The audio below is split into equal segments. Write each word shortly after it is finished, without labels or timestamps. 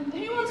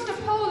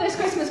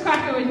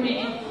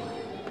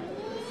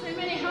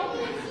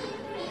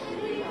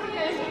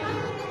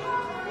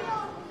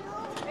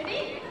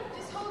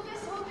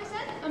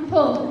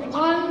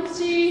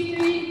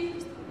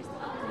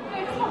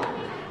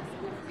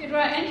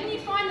can you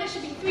find there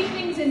should be 3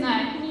 things in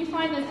there? Can you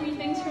find the 3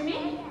 things for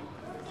me?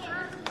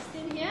 Just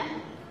in here.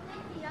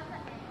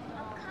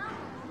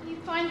 Can you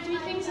find 3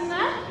 things in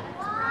there?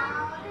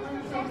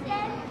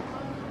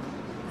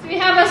 So we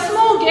have a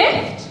small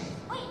gift.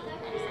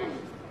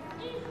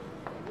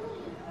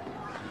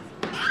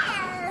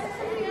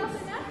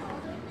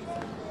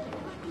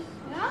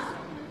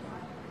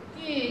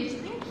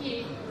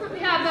 We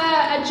have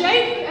a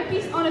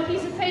joke on a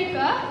piece of paper,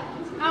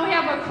 and we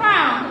have a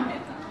crown.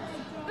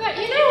 But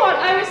you know what?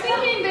 I was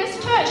thinking this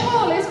church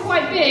hall is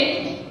quite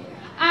big,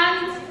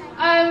 and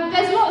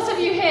there's lots of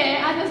you here,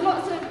 and there's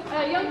lots of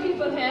young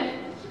people here.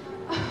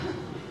 Do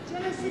you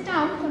want to sit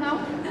down for now?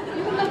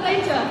 You can look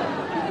later.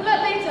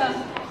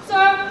 So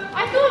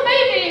I thought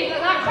maybe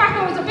that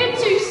cracker was a bit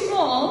too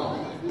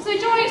small, so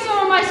during some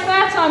of my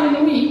spare time in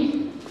the week,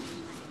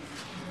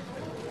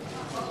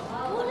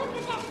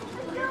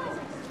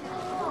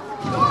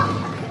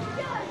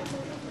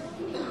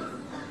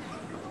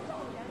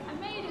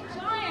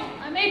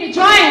 I made a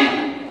giant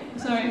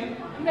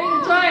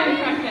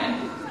cracker.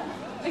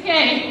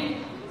 Okay,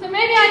 so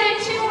maybe I need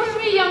 2 or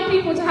 3 young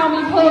people to help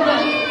me pull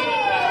them.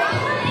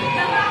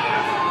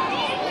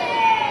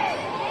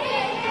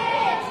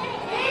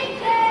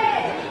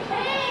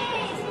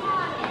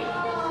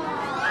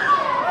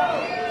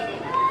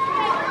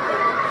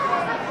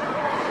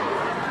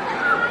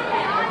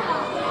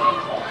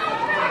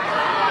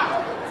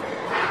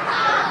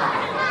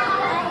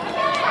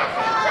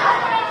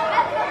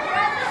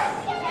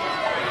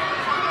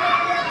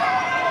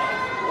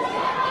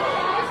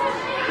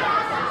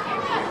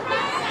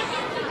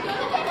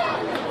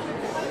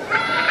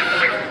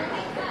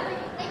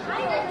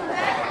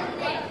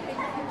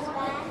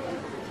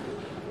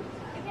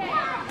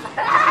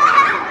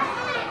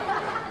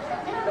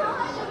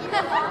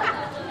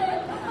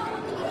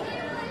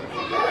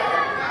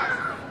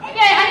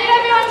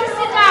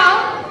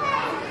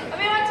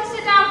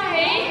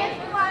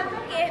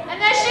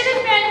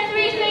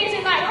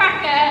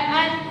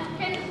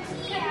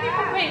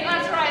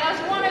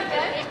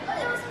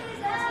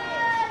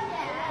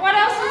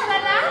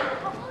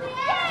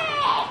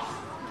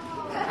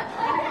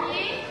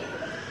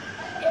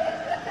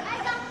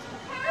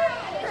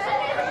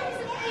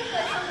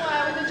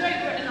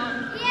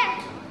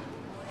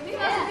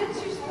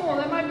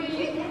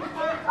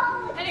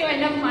 Anyway,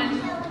 never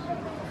mind.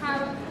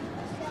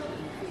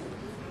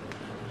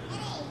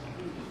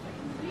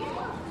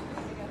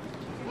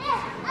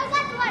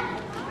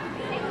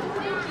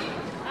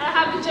 I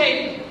have the joke.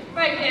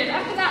 Very good.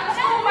 After that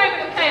small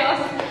moment of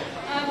chaos,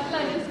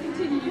 let us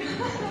continue.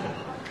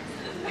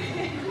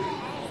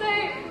 So,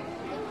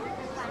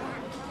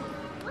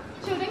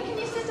 children, can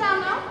you sit down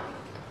now?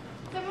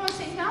 Is everyone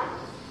sitting down?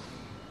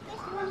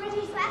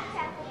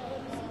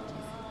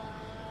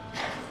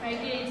 Very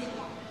good.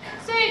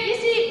 So, you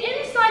see,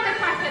 inside the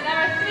cracker there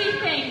are 3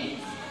 things.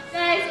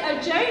 There's a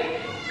joke,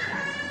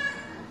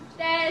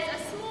 there's a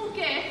small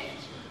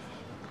gift,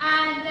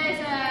 and there's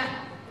a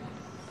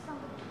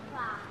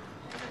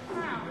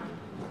crown.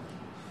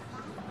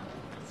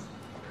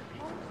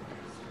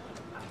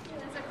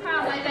 There's a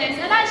crown like this.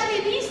 And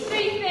actually these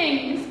 3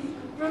 things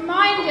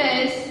remind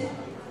us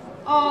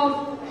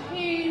of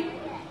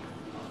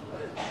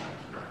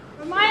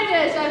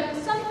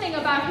something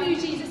about who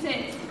Jesus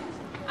is.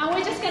 And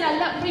we're just going to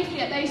look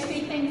briefly at those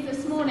 3 things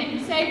this morning.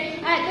 So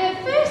the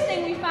first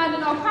thing we found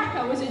in our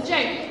cracker was a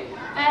joke.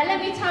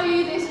 Let me tell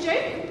you this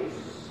joke.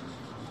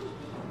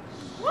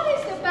 What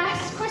is the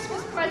best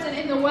Christmas present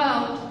in the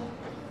world?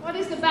 What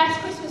is the best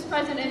Christmas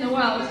present in the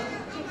world?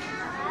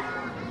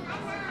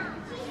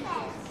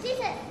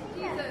 Jesus.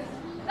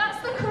 That's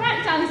the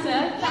correct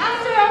answer. The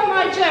answer of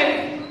my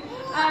joke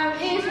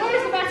is, what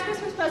is the best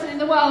Christmas present in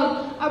the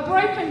world? A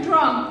broken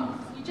drum.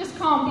 You just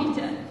can't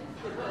beat it.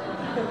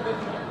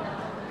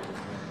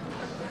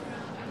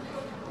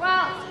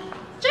 Well,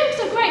 jokes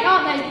are great,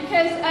 aren't they?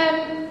 Because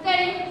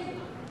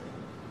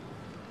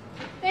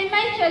they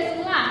make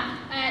us laugh,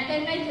 they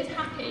make us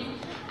happy.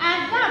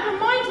 And that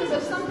reminds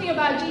us of something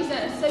about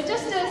Jesus. So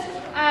just as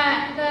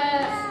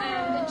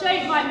the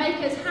joke might make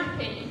us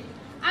happy,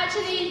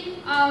 actually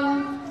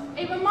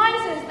it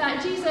reminds us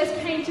that Jesus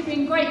came to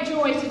bring great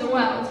joy to the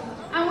world.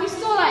 And we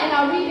saw that in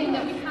our reading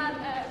that we had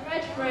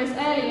read for us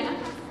earlier.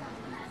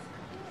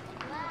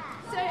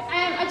 So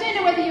I don't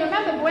know whether you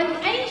remember, but when the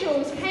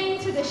angels came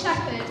to the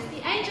shepherds,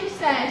 the angel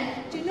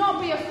said, "Do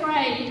not be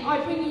afraid, I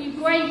bring you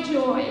great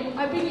joy.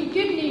 I bring you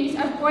good news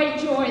of great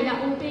joy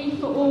that will be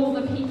for all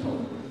the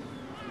people."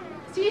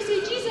 So you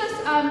see, Jesus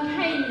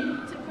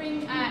came to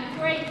bring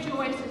great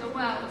joy to the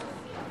world.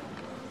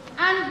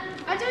 And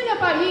I don't know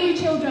about you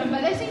children,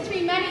 but there seem to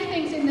be many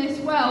things in this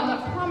world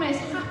that promise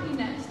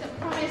happiness, that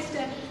promise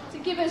to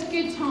give us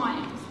good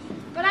times.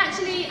 But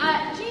actually,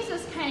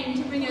 Jesus came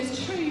to bring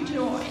us true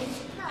joy.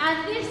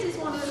 And this is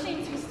one of the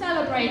things we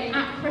celebrate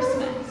at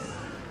Christmas.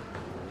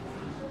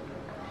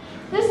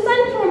 The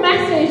central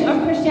message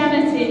of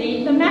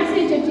Christianity, the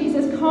message of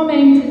Jesus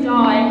coming to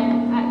die,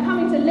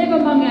 coming to live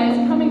among us,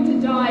 coming to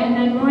die and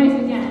then rise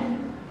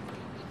again.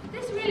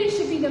 This really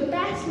should be the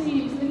best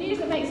news, the news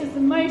that makes us the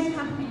most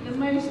happy, the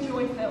most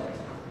joy-filled.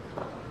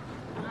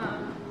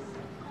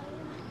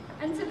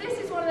 And so this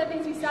is one of the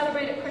things we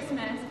celebrate at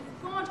Christmas.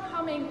 God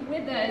coming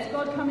with us,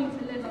 God coming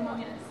to live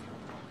among us.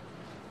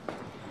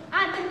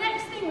 And the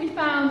next thing we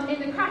found in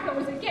the cracker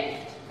was a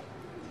gift.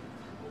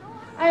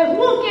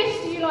 What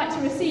gifts do you like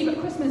to receive at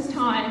Christmas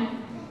time?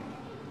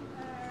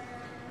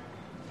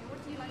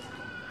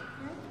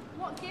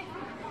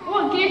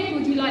 What gift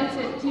would you like to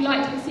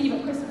receive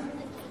at Christmas?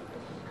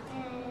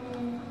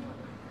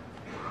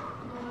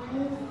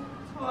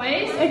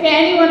 Toys. Okay,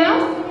 anyone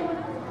else?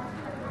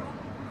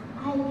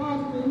 iPad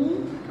mini.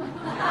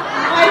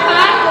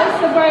 iPad, that's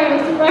some very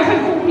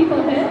cool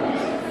people here.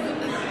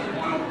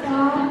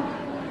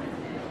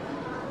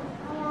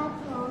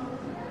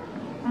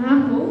 An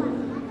apple.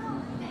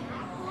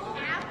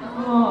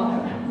 Oh,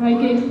 very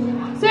good.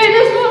 So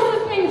there's lots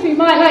of things we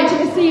might like to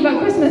receive at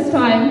Christmas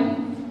time.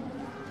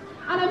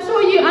 And I'm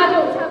sure you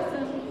adults have some.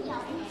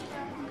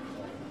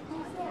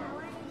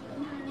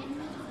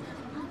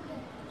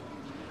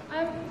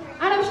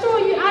 And I'm sure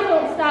you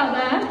adults out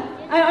there,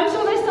 I'm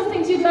sure there's some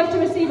things you'd love to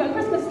receive at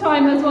Christmas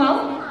time as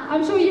well.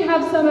 I'm sure you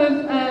have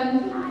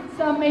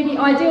some maybe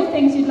ideal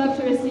things you'd love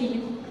to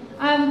receive.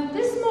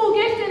 This small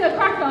gift in the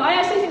cracker, I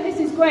actually think this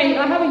is great.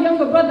 I have a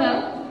younger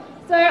brother.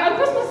 So at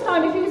Christmas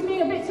time, if he was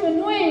being a bit too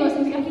annoying or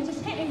something, I could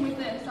just hit him with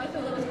this. I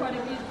thought that was quite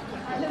a good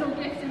little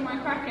gift in my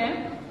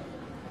cracker.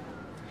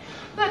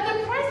 But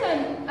the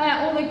present,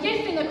 or the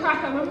gift in the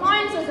cracker,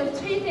 reminds us of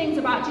two things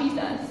about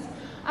Jesus.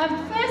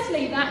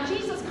 Firstly, that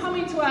Jesus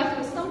coming to earth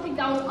was something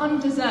that was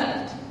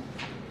undeserved.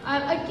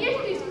 A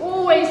gift is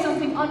always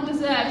something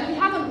undeserved. We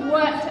haven't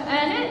worked to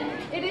earn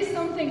it. It is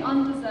something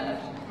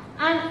undeserved.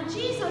 And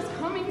Jesus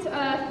coming to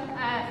earth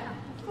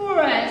for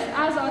us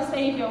as our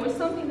Saviour was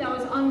something that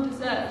was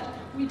undeserved.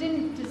 We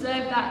didn't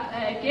deserve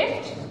that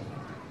gift.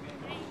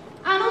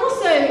 And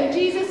also,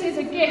 Jesus is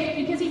a gift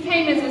because he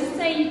came as a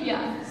saviour.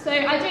 So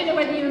I don't know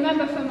whether you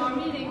remember from our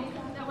reading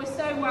that was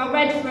so well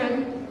read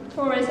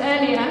for us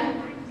earlier.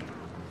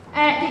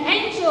 The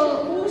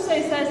angel also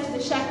says to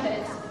the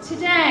shepherds,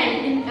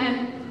 today,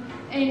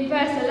 in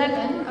verse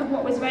 11 of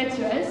what was read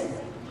to us,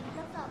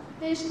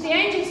 the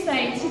angels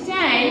say,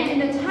 today in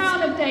the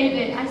town of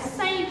David, a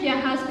saviour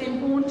has been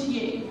born to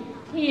you.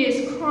 He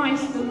is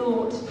Christ the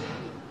Lord.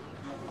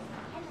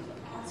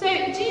 So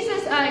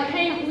Jesus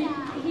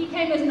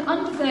came as an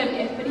undeserved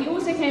gift, but he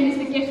also came as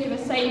the gift of a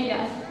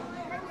saviour.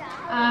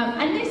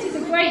 And this is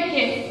a great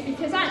gift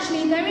because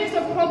actually there is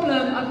a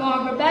problem of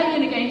our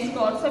rebellion against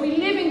God. So we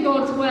live in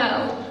God's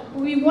world,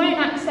 but we won't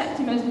accept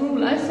him as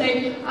ruler. So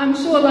I'm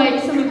sure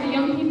like some of the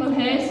young people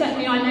here,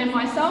 certainly I know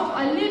myself,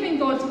 I live in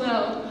God's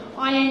world.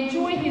 I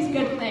enjoy his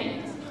good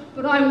things,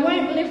 but I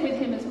won't live with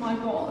him as my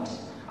God.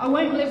 I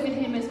won't live with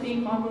him as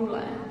being my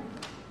ruler.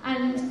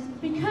 And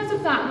because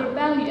of that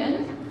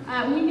rebellion,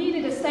 we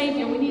needed a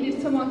saviour, we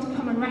needed someone to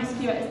come and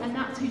rescue us, and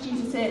that's who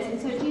Jesus is. And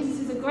so Jesus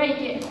is a great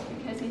gift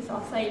because he's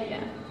our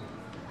saviour.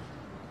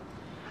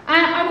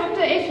 And I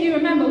wonder if you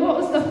remember, what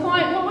was the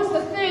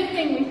third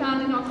thing we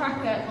found in our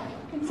cracker?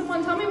 Can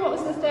someone tell me what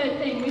was the third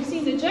thing? We've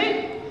seen the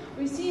joke,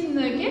 we've seen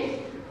the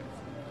gift,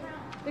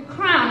 the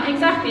crown,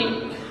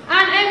 exactly.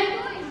 And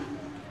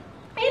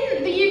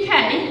in the UK,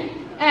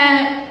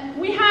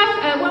 we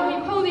have, when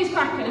we pull these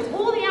crackers,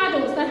 all the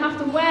adults then have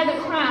to wear the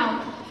crown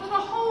for the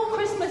whole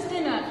Christmas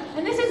dinner.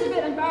 And this is a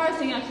bit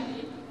embarrassing,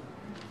 actually.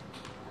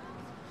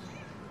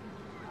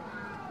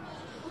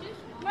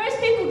 Most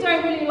people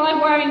don't really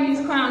like wearing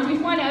these crowns. We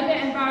find it a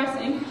bit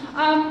embarrassing.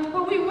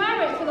 But we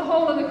wear it for the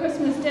whole of the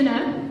Christmas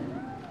dinner.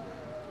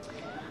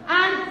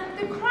 And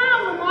the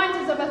crown reminds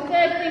us of a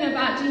third thing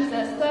about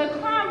Jesus. The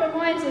crown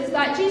reminds us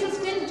that Jesus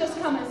didn't just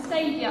come as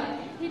Saviour.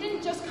 He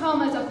didn't just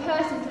come as a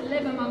person to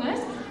live among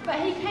us, but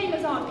he came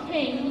as our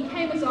King. He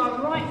came as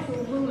our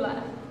rightful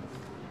ruler.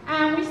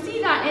 And we see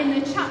that in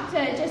the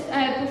chapter just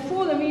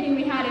before the reading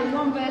we had in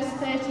 1 verse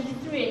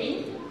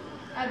 33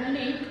 of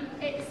Luke.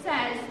 It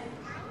says,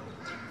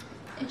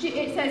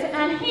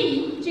 and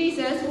he,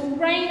 Jesus, will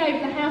reign over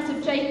the house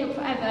of Jacob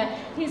forever.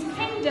 His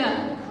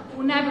kingdom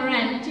will never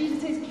end.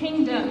 Jesus'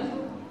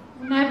 kingdom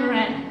will never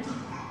end.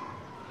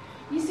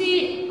 You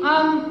see,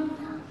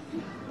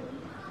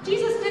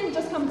 Jesus didn't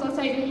just come as our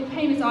Saviour, he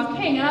came as our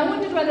King. And I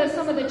wondered whether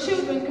some of the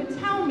children could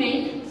tell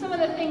me some of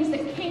the things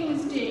that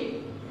kings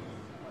do.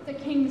 What the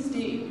kings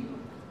do.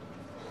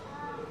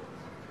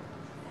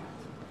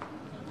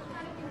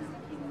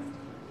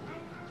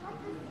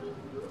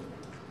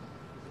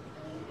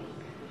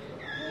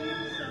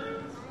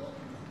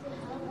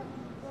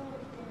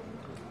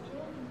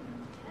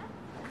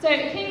 So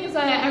kings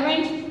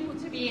arrange for people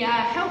to be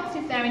helped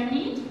if they're in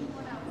need.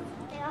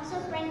 They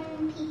also bring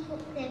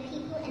the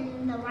people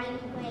in the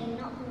right way,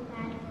 not the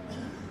bad way.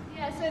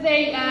 Yeah, so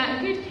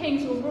good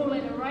kings will rule in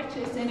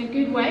a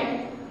good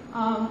way.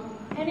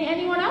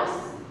 Anyone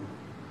else?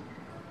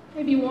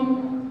 Maybe one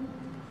more.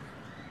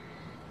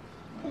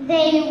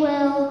 They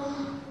will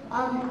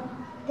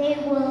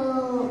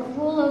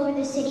rule over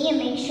the city and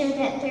make sure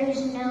that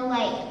there's no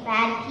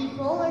bad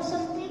people or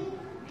something.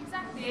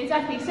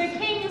 Exactly. So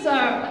kings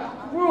are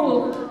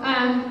rule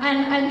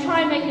and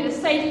try and make it a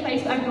safe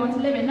place for everyone to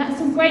live in? That's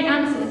some great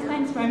answers.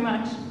 Thanks very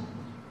much.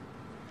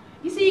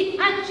 You see,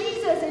 and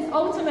Jesus is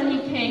ultimately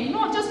king,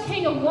 not just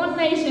king of one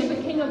nation,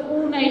 but king of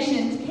all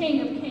nations,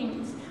 king of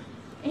kings.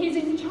 He's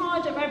in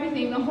charge of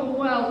everything, the whole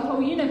world, the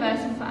whole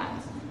universe, in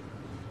fact.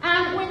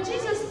 And when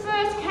Jesus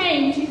first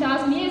came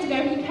 2,000 years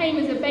ago, he came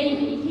as a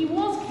baby. He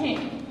was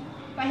king,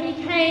 but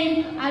he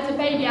came as a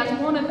baby, as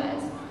one of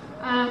us.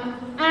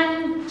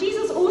 And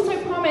Jesus also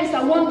promised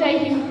that one day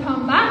he would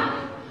come back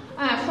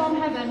from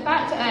heaven,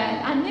 back to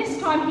earth, and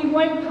this time he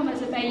won't come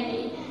as a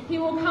baby. He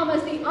will come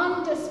as the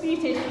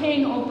undisputed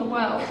king of the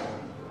world.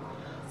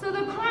 So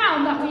the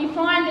crown that we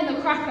find in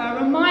the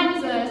cracker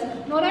reminds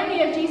us not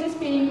only of Jesus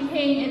being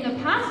king in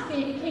the past,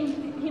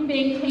 him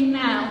being king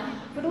now,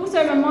 but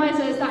also reminds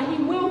us that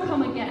he will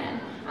come again.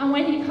 And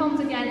when he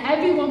comes again,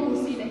 everyone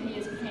will see that he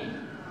is king.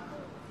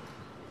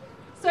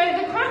 So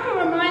the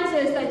cracker reminds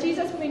us that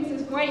Jesus brings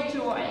us great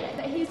joy,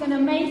 that he's an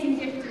amazing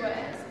gift to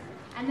us,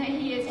 and that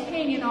he is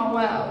king in our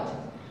world.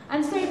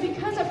 And so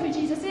because of who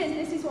Jesus is,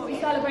 this is what we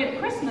celebrate at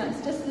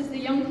Christmas, just as the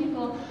young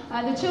people,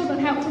 the children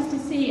helped us to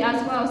see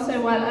as well so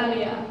well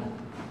earlier.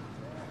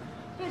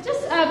 But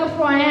just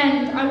before I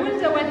end, I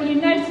wonder whether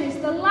you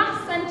noticed the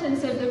last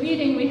sentence of the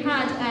reading we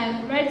had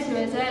read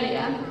to us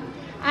earlier,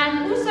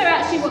 and also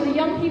actually what the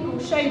young people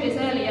showed us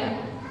earlier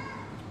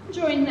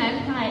during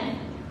their play.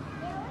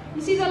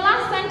 You see, the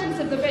last sentence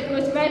of the bit that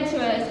was read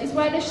to us is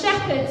where the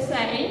shepherds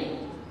say,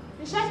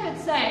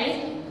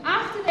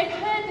 after they've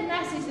heard the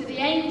message that the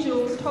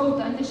angels told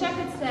them, the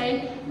shepherds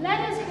say, "Let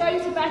us go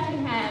to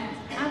Bethlehem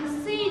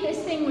and see this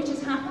thing which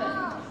has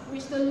happened,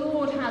 which the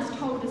Lord has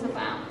told us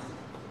about."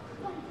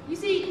 You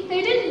see,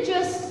 they didn't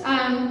just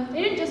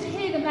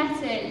hear the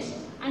message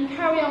and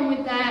carry on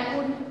with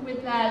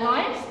their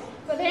lives,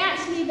 but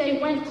they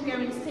went to go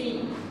and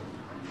see.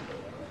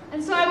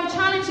 And so I would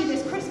challenge you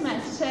this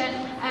Christmas to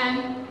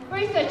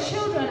both the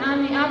children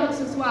and the adults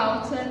as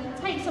well to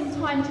take some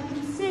time to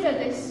consider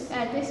this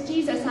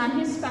Jesus and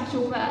his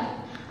special birth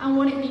and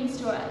what it means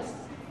to us.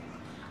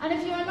 And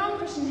if you're a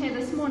non-Christian here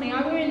this morning,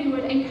 I really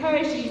would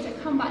encourage you to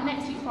come back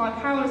next week for our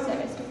carol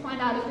service to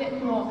find out a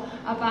bit more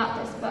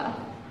about this birth.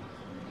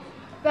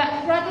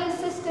 But brothers,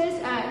 sisters,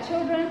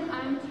 children,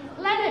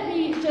 let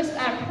me just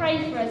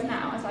pray for us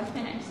now as I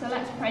finish. So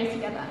let's pray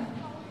together.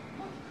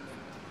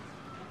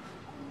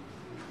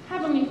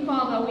 Heavenly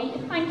Father, we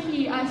thank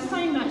you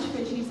so much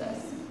for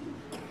Jesus.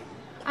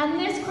 And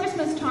this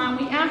Christmas time,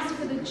 we ask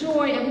for the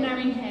joy of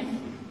knowing him.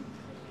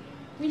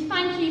 We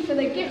thank you for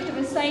the gift of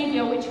a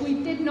Saviour which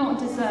we did not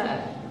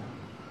deserve.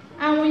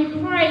 And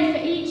we pray for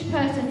each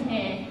person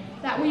here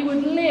that we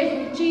would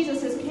live with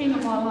Jesus as King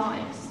of our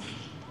lives.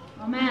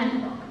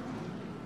 Amen.